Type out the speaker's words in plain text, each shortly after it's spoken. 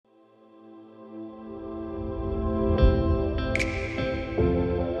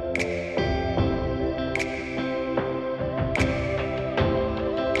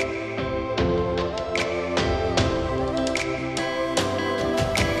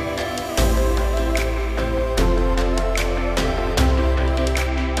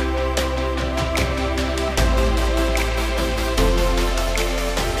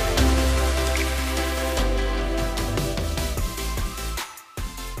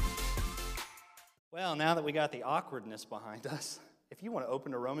Well, now that we got the awkwardness behind us, if you want to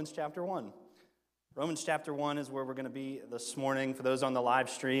open to Romans chapter 1. Romans chapter 1 is where we're going to be this morning. For those on the live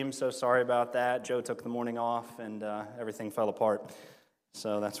stream, so sorry about that. Joe took the morning off and everything fell apart.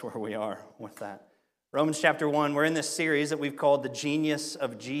 So that's where we are with that. Romans chapter 1, we're in this series that we've called The Genius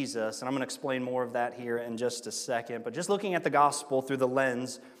of Jesus, and I'm going to explain more of that here in just a second. But just looking at the gospel through the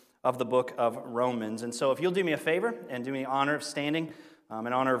lens of the book of Romans. And so if you'll do me a favor and do me the honor of standing, in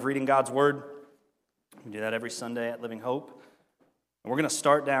honor of reading God's word, we do that every Sunday at Living Hope. And we're going to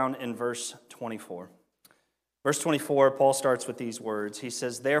start down in verse 24. Verse 24, Paul starts with these words. He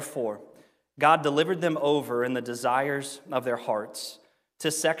says, "Therefore, God delivered them over in the desires of their hearts to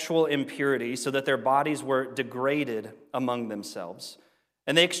sexual impurity, so that their bodies were degraded among themselves.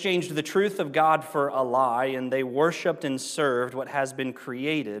 And they exchanged the truth of God for a lie, and they worshiped and served what has been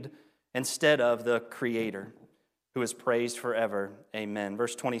created instead of the Creator, who is praised forever. Amen."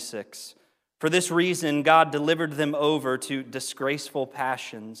 Verse 26, "For this reason God delivered them over to disgraceful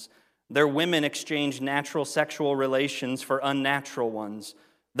passions. Their women exchanged natural sexual relations for unnatural ones.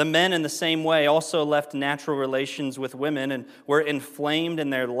 The men in the same way also left natural relations with women and were inflamed in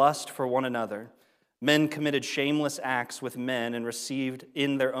their lust for one another. Men committed shameless acts with men and received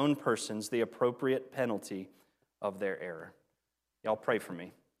in their own persons the appropriate penalty of their error." Y'all pray for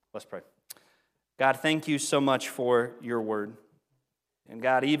me. Let's pray. God, thank you so much for your word. And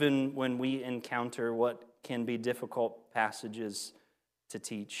God, even when we encounter what can be difficult passages to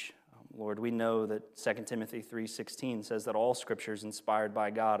teach, Lord, we know that 2 Timothy 3:16 says that all Scripture is inspired by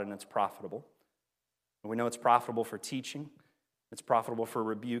God and it's profitable. And we know it's profitable for teaching, it's profitable for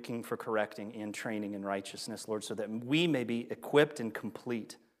rebuking, for correcting, and training in righteousness, Lord, so that we may be equipped and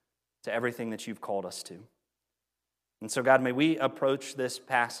complete to everything that you've called us to. And so, God, may we approach this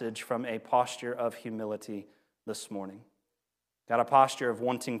passage from a posture of humility this morning. God, a posture of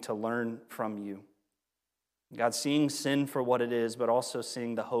wanting to learn from you. God, seeing sin for what it is, but also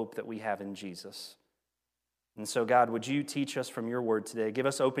seeing the hope that we have in Jesus. And so, God, would you teach us from your word today? Give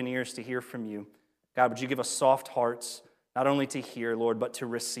us open ears to hear from you. God, would you give us soft hearts, not only to hear, Lord, but to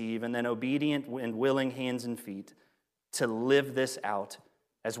receive, and then obedient and willing hands and feet to live this out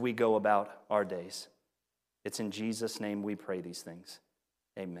as we go about our days. It's in Jesus' name we pray these things.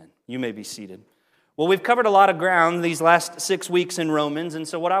 Amen. You may be seated. Well, we've covered a lot of ground these last 6 weeks in Romans, and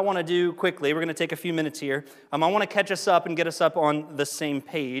so what I want to do quickly, we're going to take a few minutes here. I want to catch us up and get us up on the same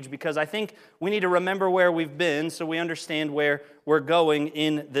page, because I think we need to remember where we've been so we understand where we're going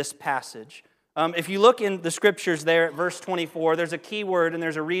in this passage. If you look in the scriptures there at verse 24, there's a key word, and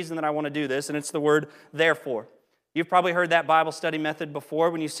there's a reason that I want to do this, and it's the word therefore. You've probably heard that Bible study method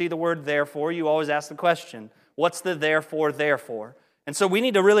before. When you see the word therefore, you always ask the question, what's the therefore? And so we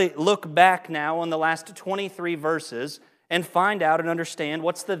need to really look back now on the last 23 verses and find out and understand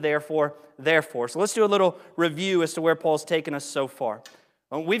what's the therefore. So let's do a little review as to where Paul's taken us so far.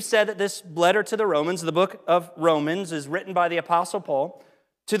 We've said that this letter to the Romans, the book of Romans, is written by the Apostle Paul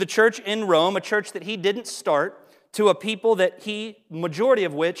to the church in Rome, a church that he didn't start, to a people that he, majority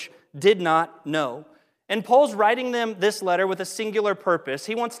of which, did not know. And Paul's writing them this letter with a singular purpose.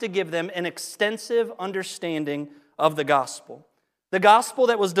 He wants to give them an extensive understanding of the gospel. The gospel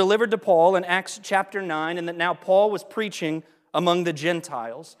that was delivered to Paul in Acts chapter 9, and that now Paul was preaching among the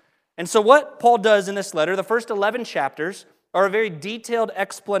Gentiles. And so what Paul does in this letter, the first 11 chapters, are a very detailed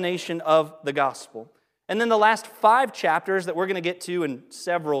explanation of the gospel. And then the last 5 chapters that we're going to get to in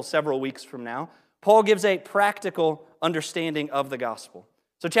several weeks from now, Paul gives a practical understanding of the gospel.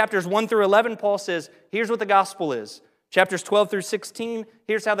 So chapters 1 through 11, Paul says, here's what the gospel is. Chapters 12 through 16,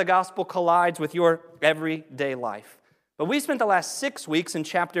 here's how the gospel collides with your everyday life. But we spent the last 6 weeks in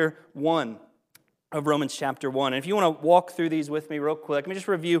chapter 1 of Romans chapter 1. And if you want to walk through these with me real quick, let me just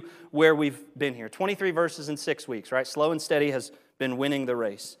review where we've been here. 23 verses in 6 weeks, right? Slow and steady has been winning the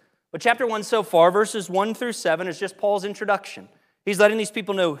race. But chapter 1 so far, verses 1 through 7, is just Paul's introduction. He's letting these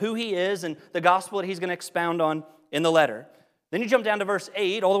people know who he is and the gospel that he's going to expound on in the letter. Then you jump down to verse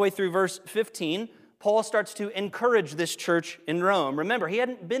 8, all the way through verse 15. Paul starts to encourage this church in Rome. Remember, he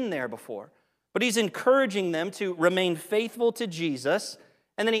hadn't been there before. But he's encouraging them to remain faithful to Jesus.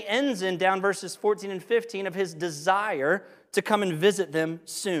 And then he ends in down verses 14 and 15 of his desire to come and visit them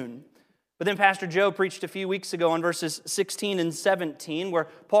soon. But then Pastor Joe preached a few weeks ago on verses 16 and 17, where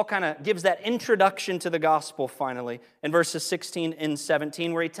Paul kind of gives that introduction to the gospel finally in verses 16 and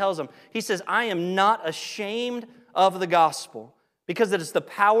 17, where he tells them, he says, "I am not ashamed of the gospel, because it is the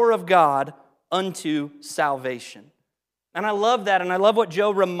power of God unto salvation." And I love that, and I love what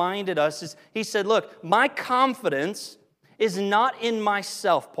Joe reminded us. Is he said, look, my confidence is not in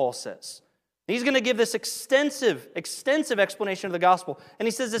myself, Paul says. He's going to give this extensive explanation of the gospel. And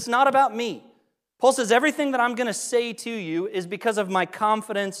he says, it's not about me. Paul says, everything that I'm going to say to you is because of my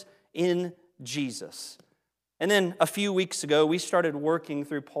confidence in Jesus. And then a few weeks ago, we started working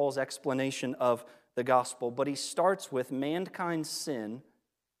through Paul's explanation of the gospel, but he starts with mankind's sin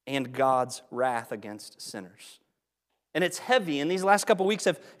and God's wrath against sinners. And it's heavy, and these last couple weeks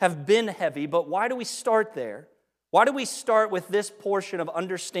have been heavy, but why do we start there? Why do we start with this portion of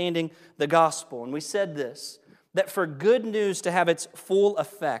understanding the gospel? And we said this, that for good news to have its full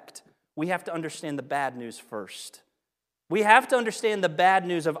effect, we have to understand the bad news first. We have to understand the bad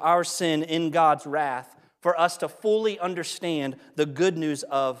news of our sin in God's wrath for us to fully understand the good news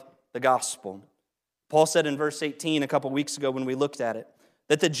of the gospel. Paul said in verse 18 a couple weeks ago when we looked at it,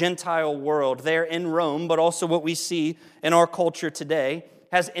 that the Gentile world there in Rome, but also what we see in our culture today,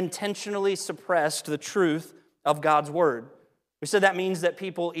 has intentionally suppressed the truth of God's word. We said that means that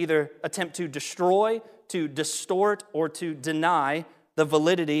people either attempt to destroy, to distort, or to deny the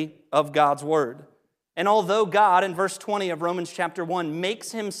validity of God's word. And although God, in verse 20 of Romans chapter 1,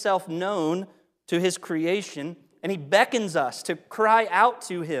 makes himself known to his creation, and he beckons us to cry out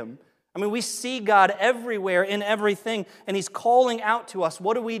to him. I mean, we see God everywhere in everything, and he's calling out to us.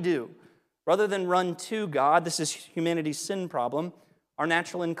 What do? Rather than run to God, this is humanity's sin problem, our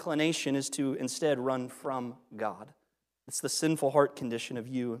natural inclination is to instead run from God. It's the sinful heart condition of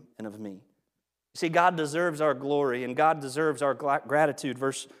you and of me. You see, God deserves our glory, and God deserves our gratitude,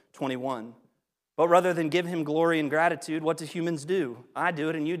 verse 21. But rather than give him glory and gratitude, what do humans do? I do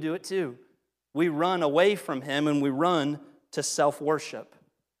it, and you do it too. We run away from him, and we run to self-worship.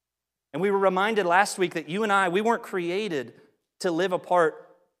 And we were reminded last week that you and I, we weren't created to live apart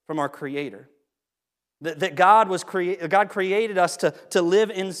from our Creator. That God created us to live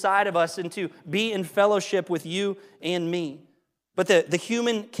inside of us and to be in fellowship with you and me. But the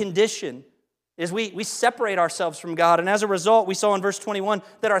human condition is we separate ourselves from God. And as a result, we saw in verse 21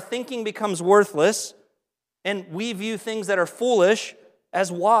 that our thinking becomes worthless and we view things that are foolish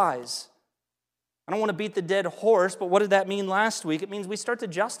as wise. I don't want to beat the dead horse, but what did that mean last week? It means we start to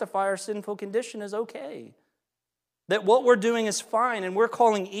justify our sinful condition as okay. That what we're doing is fine and we're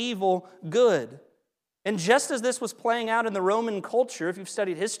calling evil good. And just as this was playing out in the Roman culture, if you've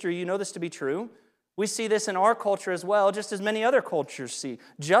studied history, you know this to be true. We see this in our culture as well, just as many other cultures see,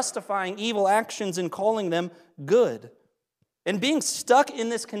 justifying evil actions and calling them good. And being stuck in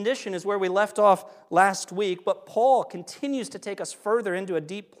this condition is where we left off last week, but Paul continues to take us further into a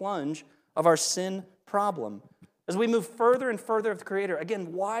deep plunge of our sin problem. As we move further and further of the Creator,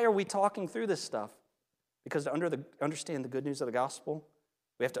 again, why are we talking through this stuff? Because to understand the good news of the gospel,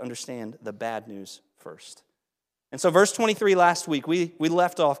 we have to understand the bad news first. And so verse 23 last week, we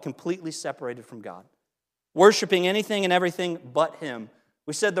left off completely separated from God, worshiping anything and everything but him.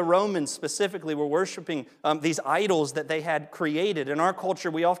 We said the Romans specifically were worshiping these idols that they had created. In our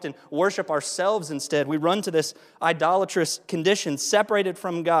culture, we often worship ourselves instead. We run to this idolatrous condition, separated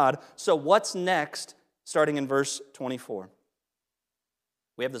from God. So what's next, starting in verse 24?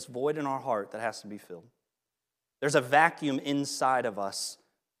 We have this void in our heart that has to be filled. There's a vacuum inside of us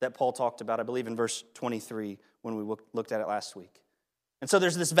that Paul talked about, I believe, in verse 23 when we looked at it last week. And so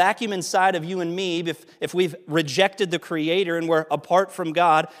there's this vacuum inside of you and me if we've rejected the Creator and we're apart from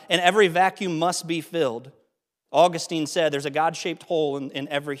God, and every vacuum must be filled. Augustine said there's a God-shaped hole in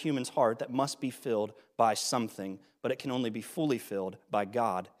every human's heart that must be filled by something, but it can only be fully filled by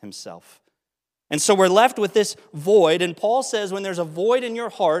God himself. And so we're left with this void, and Paul says when there's a void in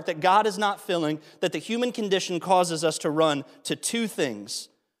your heart that God is not filling, that the human condition causes us to run to two things: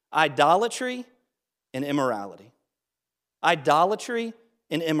 idolatry and immorality. Idolatry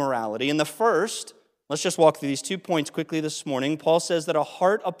and immorality. And the first, let's just walk through these 2 points quickly this morning. Paul says that a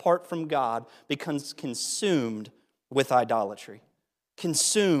heart apart from God becomes consumed with idolatry.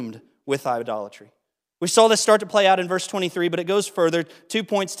 Consumed with idolatry. We saw this start to play out in verse 23, but it goes further. 2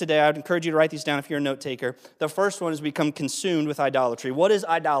 points today. I would encourage you to write these down if you're a note taker. The first one is become consumed with idolatry. What is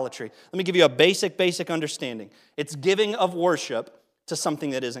idolatry? Let me give you a basic understanding. It's giving of worship to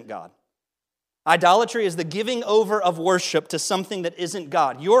something that isn't God. Idolatry is the giving over of worship to something that isn't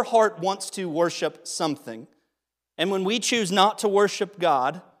God. Your heart wants to worship something. And when we choose not to worship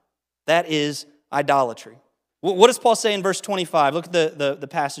God, that is idolatry. What does Paul say in verse 25? Look at the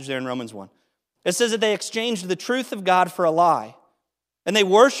passage there in Romans 1. It says that they exchanged the truth of God for a lie. And they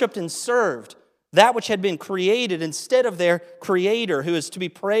worshiped and served that which had been created instead of their Creator, who is to be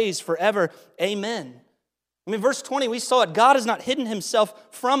praised forever. Amen. I mean, verse 20, we saw it. God has not hidden himself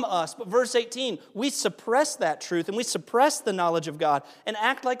from us. But verse 18, we suppress that truth and we suppress the knowledge of God and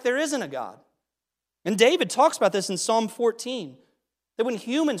act like there isn't a God. And David talks about this in Psalm 14, that when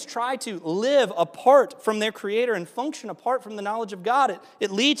humans try to live apart from their Creator and function apart from the knowledge of God,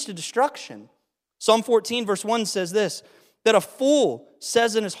 it leads to destruction. Psalm 14, verse 1 says this, that a fool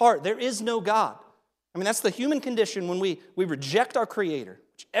says in his heart, there is no God. I mean, that's the human condition when we reject our Creator,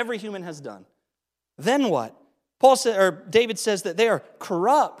 which every human has done. Then what? David says that they are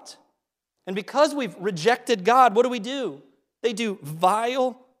corrupt. And because we've rejected God, what do? They do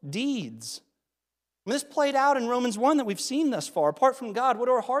vile deeds. And this played out in Romans 1 that we've seen thus far. Apart from God, what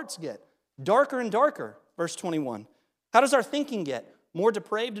do our hearts get? Darker and darker, verse 21. How does our thinking get? More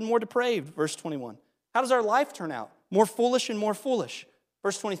depraved and more depraved, verse 21. How does our life turn out? More foolish and more foolish,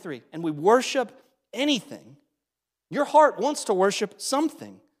 verse 23. And we worship anything. Your heart wants to worship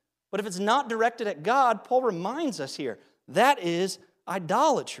something. But if it's not directed at God, Paul reminds us here, that is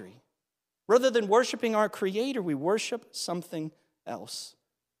idolatry. Rather than worshiping our Creator, we worship something else.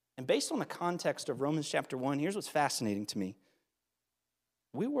 And based on the context of Romans chapter 1, here's what's fascinating to me.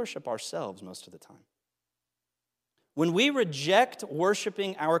 We worship ourselves most of the time. When we reject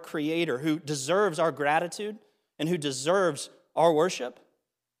worshiping our Creator, who deserves our gratitude and who deserves our worship,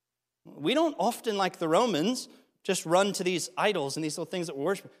 we don't often, like the Romans, just run to these idols and these little things that we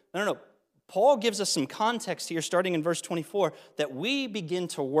worship. No. Paul gives us some context here, starting in verse 24, that we begin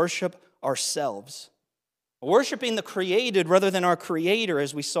to worship ourselves. Worshiping the created rather than our Creator,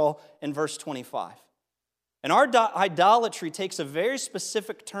 as we saw in verse 25. And our idolatry takes a very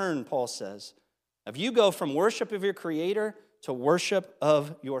specific turn, Paul says. If you go from worship of your Creator to worship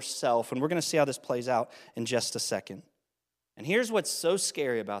of yourself. And we're going to see how this plays out in just a second. And here's what's so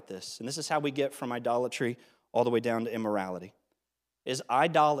scary about this, and this is how we get from idolatry all the way down to immorality, is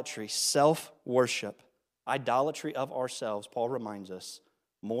idolatry, self-worship, idolatry of ourselves, Paul reminds us,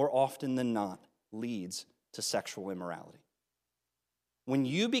 more often than not, leads to sexual immorality. When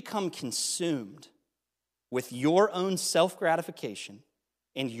you become consumed with your own self-gratification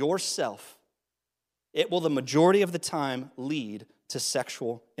and yourself, it will the majority of the time lead to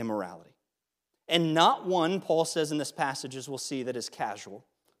sexual immorality. And not one, Paul says in this passage, as we'll see, that is casual,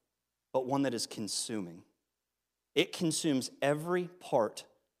 but one that is consuming. It consumes every part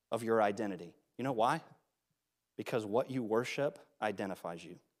of your identity. You know why? Because what you worship identifies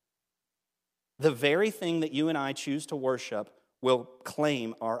you. The very thing that you and I choose to worship will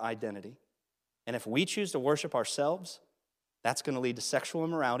claim our identity. And if we choose to worship ourselves, that's going to lead to sexual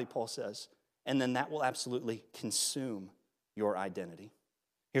immorality, Paul says, and then that will absolutely consume your identity.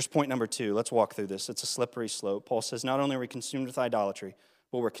 Here's point number 2. Let's walk through this. It's a slippery slope. Paul says not only are we consumed with idolatry,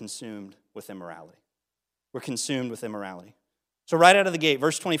 but we're consumed with immorality. We're consumed with immorality. So right out of the gate,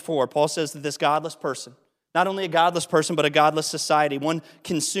 verse 24, Paul says that this godless person, not only a godless person, but a godless society, one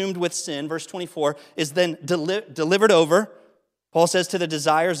consumed with sin, verse 24, is then delivered over, Paul says, to the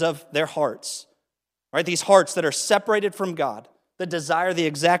desires of their hearts. Right? These hearts that are separated from God, that desire the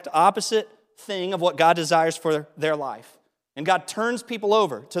exact opposite thing of what God desires for their life. And God turns people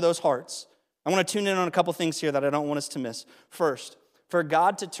over to those hearts. I want to tune in on a couple things here that I don't want us to miss. First, for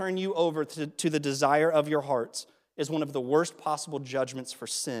God to turn you over to the desire of your hearts is one of the worst possible judgments for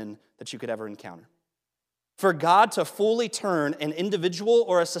sin that you could ever encounter. For God to fully turn an individual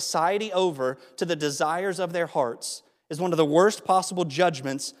or a society over to the desires of their hearts is one of the worst possible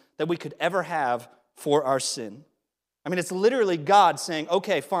judgments that we could ever have for our sin. I mean, it's literally God saying,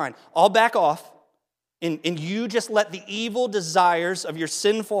 okay, fine, I'll back off, and you just let the evil desires of your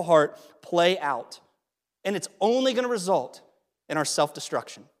sinful heart play out. And it's only going to result in our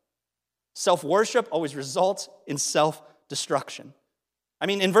self-destruction. Self-worship always results in self-destruction. I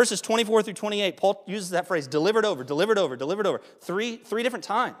mean, in verses 24 through 28, Paul uses that phrase, delivered over, delivered over, delivered over, three different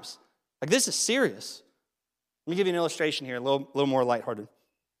times. Like, this is serious. Let me give you an illustration here, a little more lighthearted.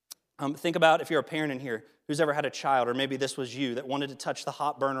 Think about if you're a parent in here who's ever had a child, or maybe this was you, that wanted to touch the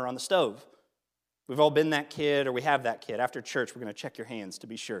hot burner on the stove. We've all been that kid, or we have that kid. After church, we're going to check your hands to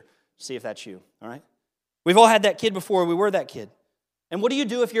be sure, see if that's you, all right? We've all had that kid before we were that kid. And what do you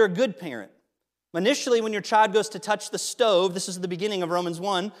do if you're a good parent? Initially, when your child goes to touch the stove, this is the beginning of Romans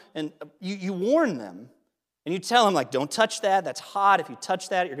 1, and you warn them. And you tell them, like, don't touch that. That's hot. If you touch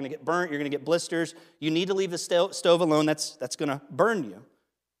that, you're going to get burnt. You're going to get blisters. You need to leave the stove alone. That's going to burn you.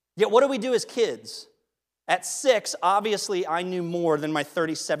 Yet what do we do as kids? At 6, obviously, I knew more than my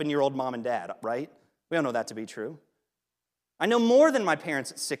 37-year-old mom and dad, right? We all know that to be true. I know more than my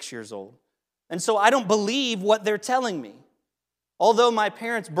parents at 6 years old. And so I don't believe what they're telling me. Although my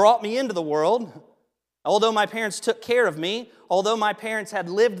parents brought me into the world, although my parents took care of me, although my parents had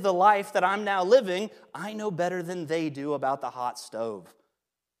lived the life that I'm now living, I know better than they do about the hot stove.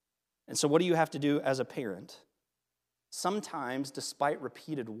 And so what do you have to do as a parent? Sometimes, despite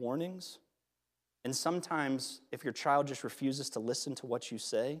repeated warnings, and sometimes if your child just refuses to listen to what you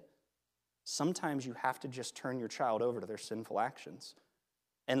say, sometimes you have to just turn your child over to their sinful actions.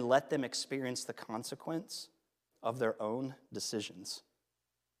 and let them experience the consequence of their own decisions.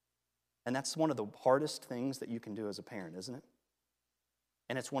 And that's one of the hardest things that you can do as a parent, isn't it?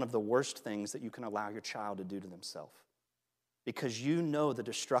 And it's one of the worst things that you can allow your child to do to themselves, because you know the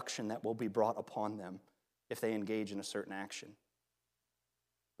destruction that will be brought upon them if they engage in a certain action.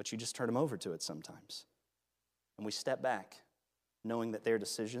 But you just turn them over to it sometimes. And we step back knowing that their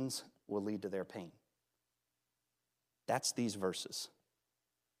decisions will lead to their pain. That's these verses.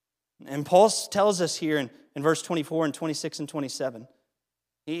 And Paul tells us here in verse 24 and 26 and 27,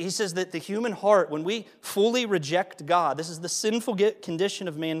 he says that the human heart, when we fully reject God, this is the sinful condition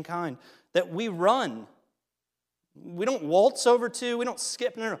of mankind, that we run. We don't waltz over to, we don't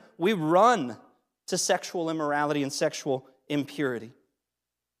skip, no. We run to sexual immorality and sexual impurity.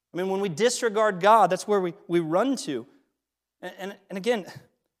 I mean, when we disregard God, that's where we run to. And again,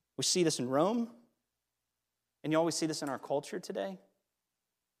 we see this in Rome, and you always see this in our culture today.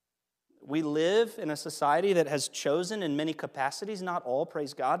 We live in a society that has chosen in many capacities, not all,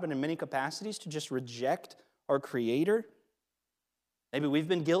 praise God, but in many capacities to just reject our Creator. Maybe we've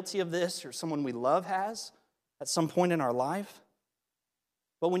been guilty of this, or someone we love has at some point in our life.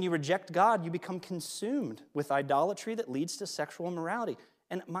 But when you reject God, you become consumed with idolatry that leads to sexual immorality.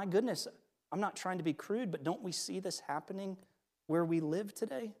 And my goodness, I'm not trying to be crude, but don't we see this happening where we live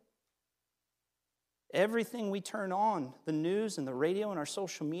today? Everything we turn on, the news and the radio and our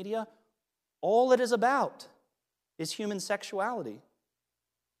social media, all it is about is human sexuality.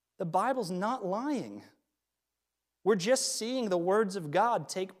 The Bible's not lying. We're just seeing the words of God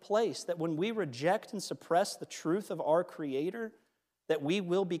take place, that when we reject and suppress the truth of our Creator, that we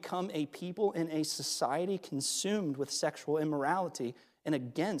will become a people in a society consumed with sexual immorality and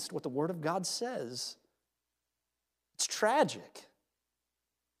against what the Word of God says. It's tragic,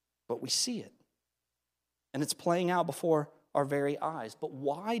 but we see it. And it's playing out before our very eyes. But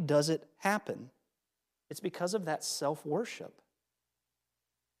why does it happen? It's because of that self-worship.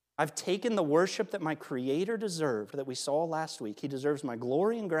 I've taken the worship that my Creator deserved, that we saw last week. He deserves my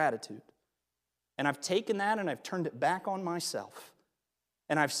glory and gratitude. And I've taken that and I've turned it back on myself.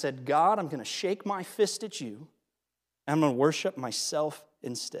 And I've said, God, I'm going to shake my fist at you, and I'm going to worship myself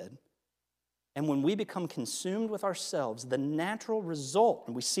instead. And when we become consumed with ourselves, the natural result,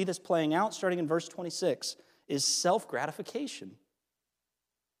 and we see this playing out starting in verse 26, is self-gratification.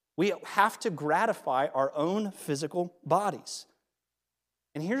 We have to gratify our own physical bodies.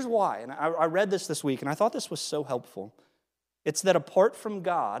 And here's why. And I read this week, and I thought this was so helpful. It's that apart from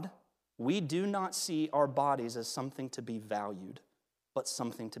God, we do not see our bodies as something to be valued, but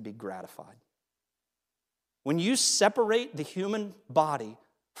something to be gratified. When you separate the human body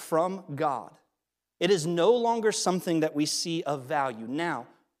from God, it is no longer something that we see of value. Now,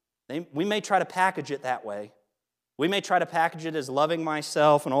 we may try to package it that way. We may try to package it as loving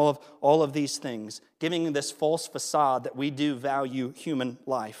myself and all of these things, giving this false facade that we do value human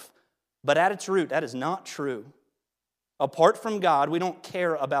life. But at its root, that is not true. Apart from God, we don't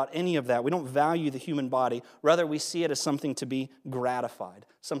care about any of that. We don't value the human body. Rather, we see it as something to be gratified,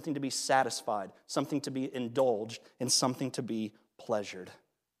 something to be satisfied, something to be indulged, and something to be pleasured.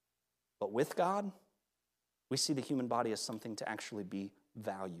 But with God, we see the human body as something to actually be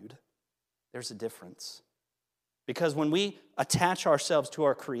valued. There's a difference. Because when we attach ourselves to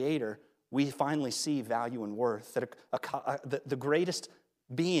our Creator, we finally see value and worth. That the greatest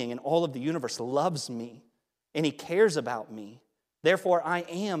being in all of the universe loves me, and He cares about me. Therefore, I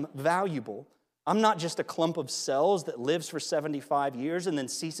am valuable. I'm not just a clump of cells that lives for 75 years and then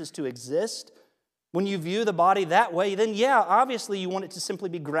ceases to exist. When you view the body that way, then yeah, obviously you want it to simply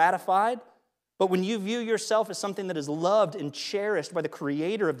be gratified. But when you view yourself as something that is loved and cherished by the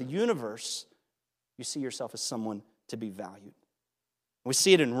Creator of the universe, you see yourself as someone to be valued. We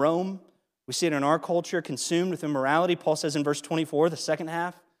see it in Rome. We see it in our culture, consumed with immorality. Paul says in verse 24, the second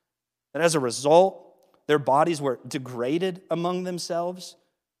half, that as a result, their bodies were degraded among themselves.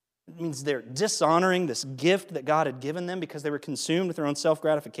 It means they're dishonoring this gift that God had given them because they were consumed with their own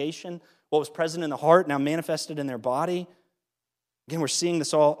self-gratification. What was present in the heart now manifested in their body. Again, we're seeing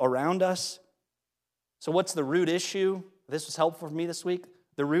this all around us. So what's the root issue? This was helpful for me this week.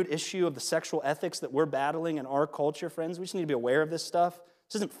 The root issue of the sexual ethics that we're battling in our culture, friends. We just need to be aware of this stuff.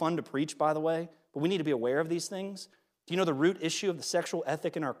 This isn't fun to preach, by the way, but we need to be aware of these things. Do you know the root issue of the sexual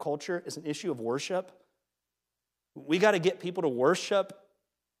ethic in our culture is an issue of worship? We got to get people to worship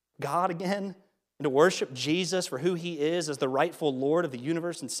God again and to worship Jesus for who He is as the rightful Lord of the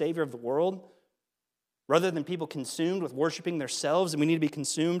universe and Savior of the world, rather than people consumed with worshiping themselves, and we need to be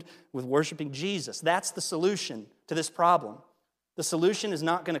consumed with worshiping Jesus. That's the solution to this problem. The solution is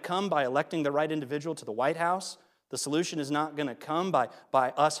not going to come by electing the right individual to the White House. The solution is not going to come by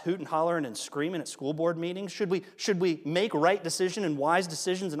us hooting, hollering, and screaming at school board meetings. Should we make right decision and wise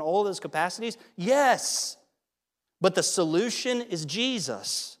decisions in all of those capacities? Yes. But the solution is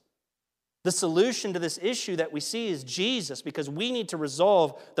Jesus. The solution to this issue that we see is Jesus, because we need to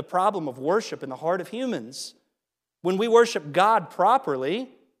resolve the problem of worship in the heart of humans. When we worship God properly,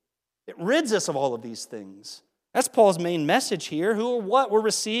 it rids us of all of these things. That's Paul's main message here. Who or what will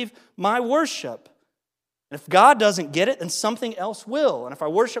receive my worship? And if God doesn't get it, then something else will. And if I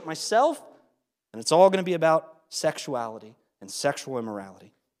worship myself, then it's all going to be about sexuality and sexual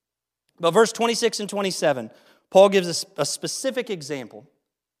immorality. But verse 26 and 27, Paul gives us a specific example.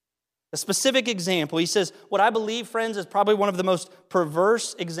 A specific example. He says, what I believe, friends, is probably one of the most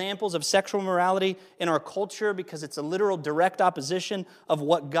perverse examples of sexual immorality in our culture, because it's a literal direct opposition of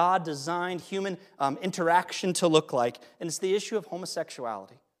what God designed human interaction to look like. And it's the issue of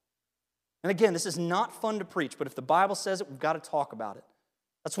homosexuality. And again, this is not fun to preach, but if the Bible says it, we've got to talk about it.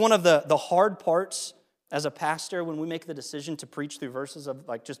 That's one of the hard parts as a pastor when we make the decision to preach through verses of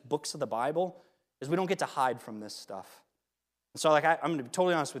like just books of the Bible, is we don't get to hide from this stuff. And so I'm going to be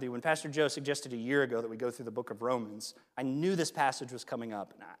totally honest with you. When Pastor Joe suggested a year ago that we go through the book of Romans, I knew this passage was coming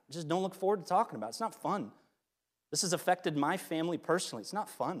up. And I just don't look forward to talking about it. It's not fun. This has affected my family personally. It's not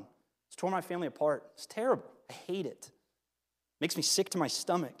fun. It's torn my family apart. It's terrible. I hate it. It makes me sick to my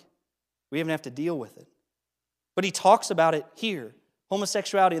stomach. We even have to deal with it. But he talks about it here.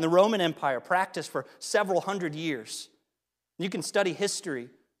 Homosexuality in the Roman Empire practiced for several hundred years. You can study history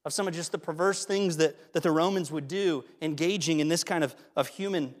of some of just the perverse things that the Romans would do, engaging in this kind of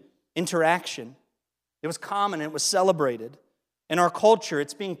human interaction. It was common and it was celebrated. In our culture,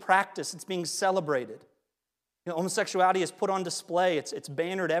 it's being practiced, it's being celebrated. Homosexuality is put on display, it's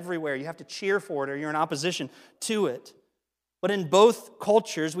bannered everywhere. You have to cheer for it or you're in opposition to it. But in both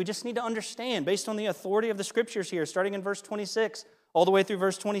cultures, we just need to understand, based on the authority of the Scriptures here, starting in verse 26, all the way through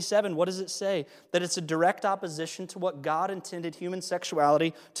verse 27, what does it say? That it's a direct opposition to what God intended human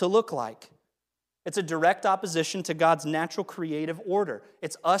sexuality to look like. It's a direct opposition to God's natural creative order.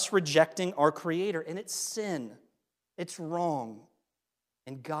 It's us rejecting our Creator, and it's sin. It's wrong,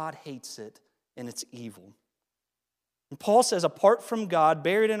 and God hates it, and it's evil. And Paul says, apart from God,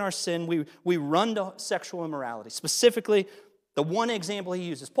 buried in our sin, we run to sexual immorality. Specifically, the one example he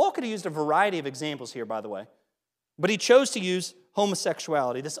uses. Paul could have used a variety of examples here, by the way, but he chose to use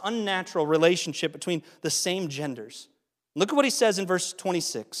homosexuality, this unnatural relationship between the same genders. Look at what he says in verse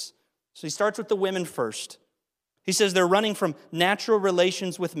 26. So he starts with the women first. He says they're running from natural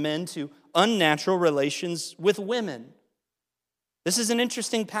relations with men to unnatural relations with women. This is an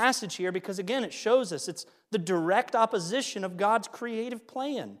interesting passage here because, again, it shows us it's the direct opposition of God's creative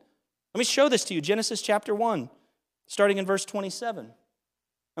plan. Let me show this to you. Genesis chapter 1, starting in verse 27.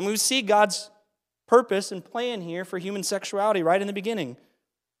 And we see God's purpose and plan here for human sexuality right in the beginning.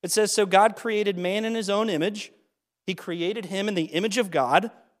 It says, so God created man in his own image. He created him in the image of God,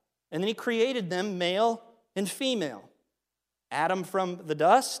 and then he created them male and female. Adam from the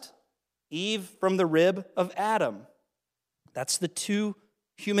dust, Eve from the rib of Adam. That's the two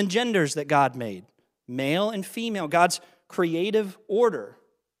human genders that God made, male and female, God's creative order.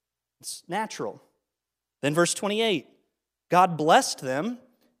 It's natural. Then verse 28, God blessed them,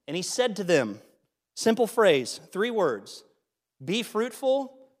 and he said to them, simple phrase, 3 words, be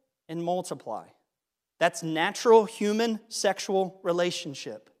fruitful and multiply. That's natural human sexual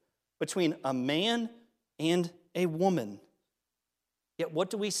relationship between a man and a woman. Yet what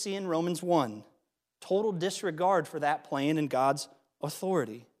do we see in Romans 1? Total disregard for that plan and God's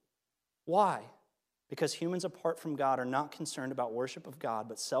authority. Why? Because humans apart from God are not concerned about worship of God,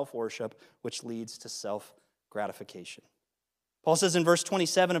 but self-worship, which leads to self-gratification. Paul says in verse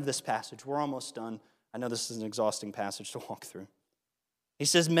 27 of this passage, we're almost done. I know this is an exhausting passage to walk through. He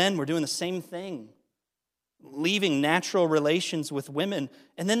says, men, we're doing the same thing, leaving natural relations with women.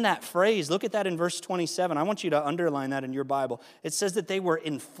 And then that phrase, look at that in verse 27. I want you to underline that in your Bible. It says that they were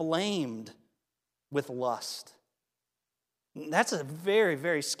inflamed with lust. That's a very,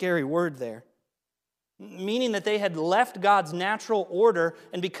 very scary word there. Meaning that they had left God's natural order,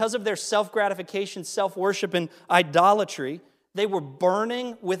 and because of their self-gratification, self-worship, and idolatry, they were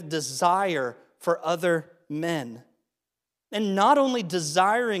burning with desire for other men. And not only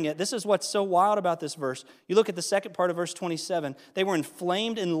desiring it, this is what's so wild about this verse. You look at the second part of verse 27. They were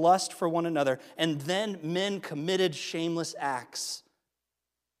inflamed in lust for one another, and then men committed shameless acts.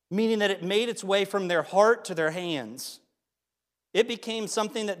 Meaning that it made its way from their heart to their hands. It became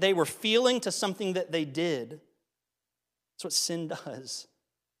something that they were feeling to something that they did. That's what sin does.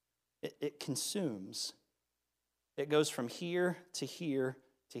 It consumes. It goes from here to here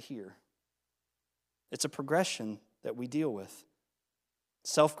to here. It's a progression that we deal with.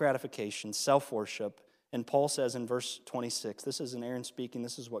 Self-gratification, self-worship. And Paul says in verse 26, this isn't Aaron speaking,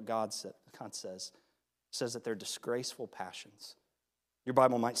 this is what God says. He says that they're disgraceful passions. Your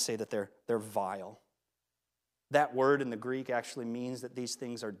Bible might say that they're vile. That word in the Greek actually means that these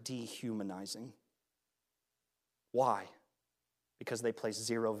things are dehumanizing. Why? Because they place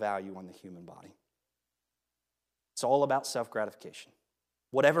zero value on the human body. It's all about self-gratification.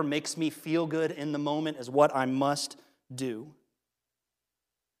 Whatever makes me feel good in the moment is what I must do.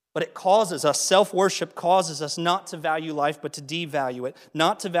 But it causes us, self-worship causes us not to value life, but to devalue it.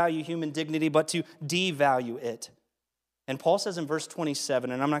 Not to value human dignity, but to devalue it. And Paul says in verse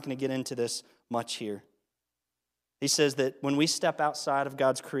 27, and I'm not going to get into this much here. He says that when we step outside of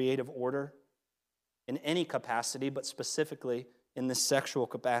God's creative order, in any capacity, but specifically in this sexual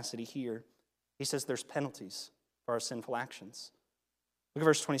capacity here, he says there's penalties for our sinful actions. Look at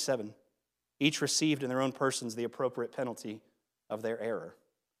verse 27. Each received in their own persons the appropriate penalty of their error.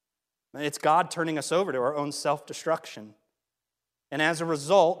 It's God turning us over to our own self-destruction. And as a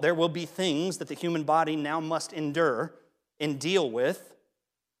result, there will be things that the human body now must endure and deal with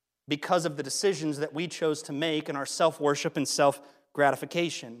because of the decisions that we chose to make in our self-worship and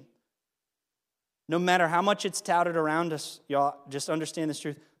self-gratification. No matter how much it's touted around us, y'all, just understand this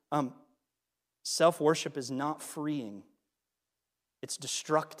truth. Self-worship is not freeing. It's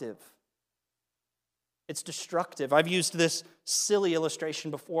destructive. It's destructive. I've used this silly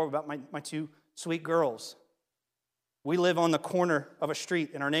illustration before about my two sweet girls. We live on the corner of a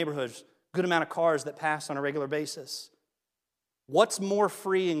street in our neighborhoods, good amount of cars that pass on a regular basis. What's more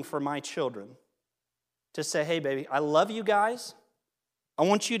freeing for my children? To say, hey, baby, I love you guys. I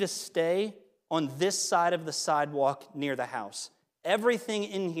want you to stay on this side of the sidewalk near the house. Everything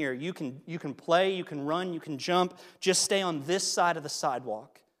in here, you can play, you can run, you can jump. Just stay on this side of the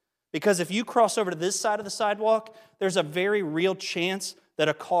sidewalk. Because if you cross over to this side of the sidewalk, there's a very real chance that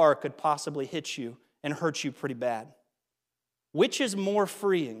a car could possibly hit you and hurt you pretty bad. Which is more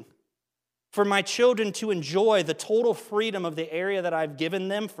freeing? For my children to enjoy the total freedom of the area that I've given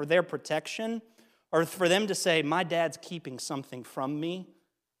them for their protection, or for them to say, my dad's keeping something from me,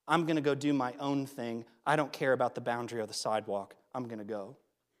 I'm going to go do my own thing. I don't care about the boundary of the sidewalk. I'm going to go.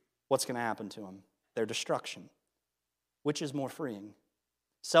 What's going to happen to them? Their destruction. Which is more freeing?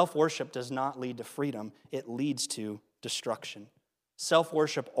 Self-worship does not lead to freedom. It leads to destruction.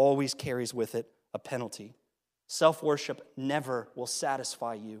 Self-worship always carries with it a penalty. Self-worship never will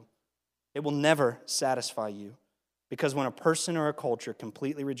satisfy you. It will never satisfy you. Because when a person or a culture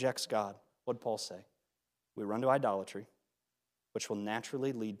completely rejects God, what did Paul say? We run to idolatry, which will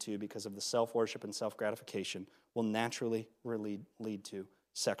naturally lead to, because of the self-worship and self-gratification, will naturally lead to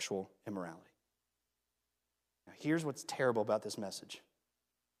sexual immorality. Now, here's what's terrible about this message.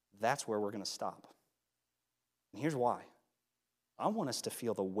 That's where we're going to stop. And here's why. I want us to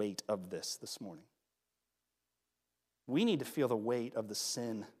feel the weight of this morning. We need to feel the weight of the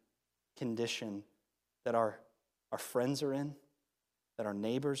sin condition that our friends are in, that our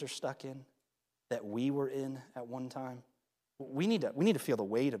neighbors are stuck in, that we were in at one time. We need to feel the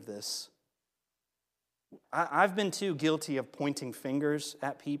weight of this. I've been too guilty of pointing fingers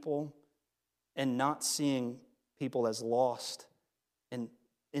at people and not seeing people as lost and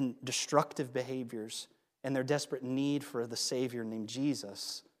in destructive behaviors and their desperate need for the Savior named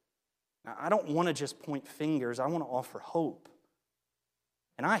Jesus. Now, I don't want to just point fingers. I want to offer hope.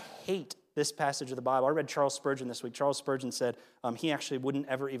 And I hate this passage of the Bible. I read Charles Spurgeon this week. Charles Spurgeon said he actually wouldn't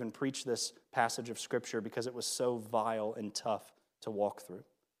ever even preach this passage of Scripture because it was so vile and tough to walk through.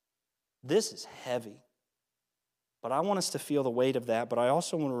 This is heavy. But I want us to feel the weight of that, but I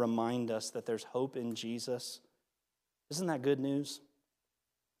also want to remind us that there's hope in Jesus. Isn't that good news?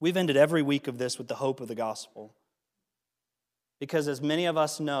 We've ended every week of this with the hope of the gospel. Because as many of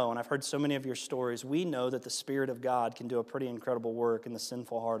us know, and I've heard so many of your stories, we know that the Spirit of God can do a pretty incredible work in the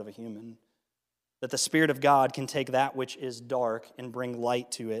sinful heart of a human. That the Spirit of God can take that which is dark and bring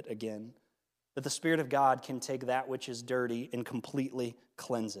light to it again. That the Spirit of God can take that which is dirty and completely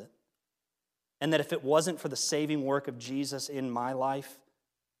cleanse it. And that if it wasn't for the saving work of Jesus in my life,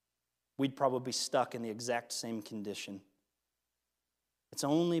 we'd probably be stuck in the exact same condition. It's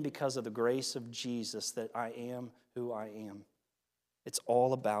only because of the grace of Jesus that I am who I am. It's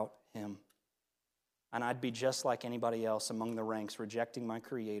all about Him. And I'd be just like anybody else among the ranks, rejecting my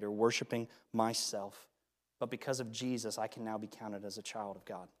Creator, worshiping myself. But because of Jesus, I can now be counted as a child of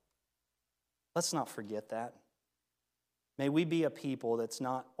God. Let's not forget that. May we be a people that's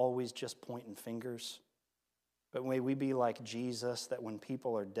not always just pointing fingers, but may we be like Jesus, that when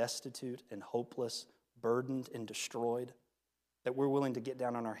people are destitute and hopeless, burdened and destroyed, that we're willing to get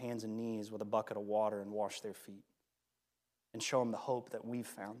down on our hands and knees with a bucket of water and wash their feet and show them the hope that we've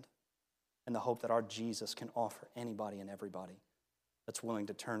found and the hope that our Jesus can offer anybody and everybody that's willing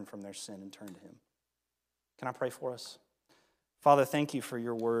to turn from their sin and turn to him. Can I pray for us? Father, thank you for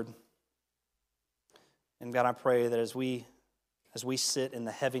your word. And God, I pray that as we sit in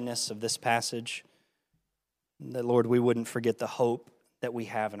the heaviness of this passage, that, Lord, we wouldn't forget the hope that we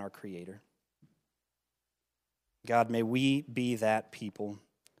have in our Creator. God, may we be that people.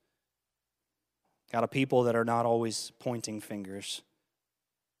 God, a people that are not always pointing fingers,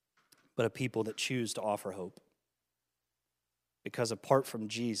 but a people that choose to offer hope. Because apart from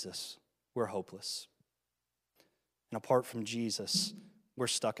Jesus, we're hopeless. And apart from Jesus, we're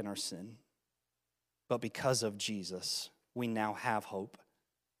stuck in our sin. But because of Jesus, we now have hope,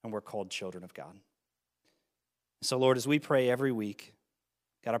 and we're called children of God. So, Lord, as we pray every week,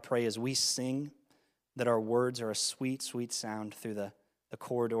 God, I pray as we sing that our words are a sweet, sweet sound through the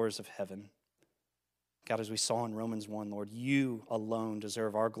corridors of heaven. God, as we saw in Romans 1, Lord, you alone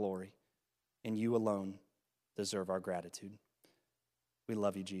deserve our glory, and you alone deserve our gratitude. We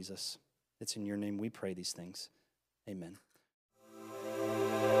love you, Jesus. It's in your name we pray these things. Amen.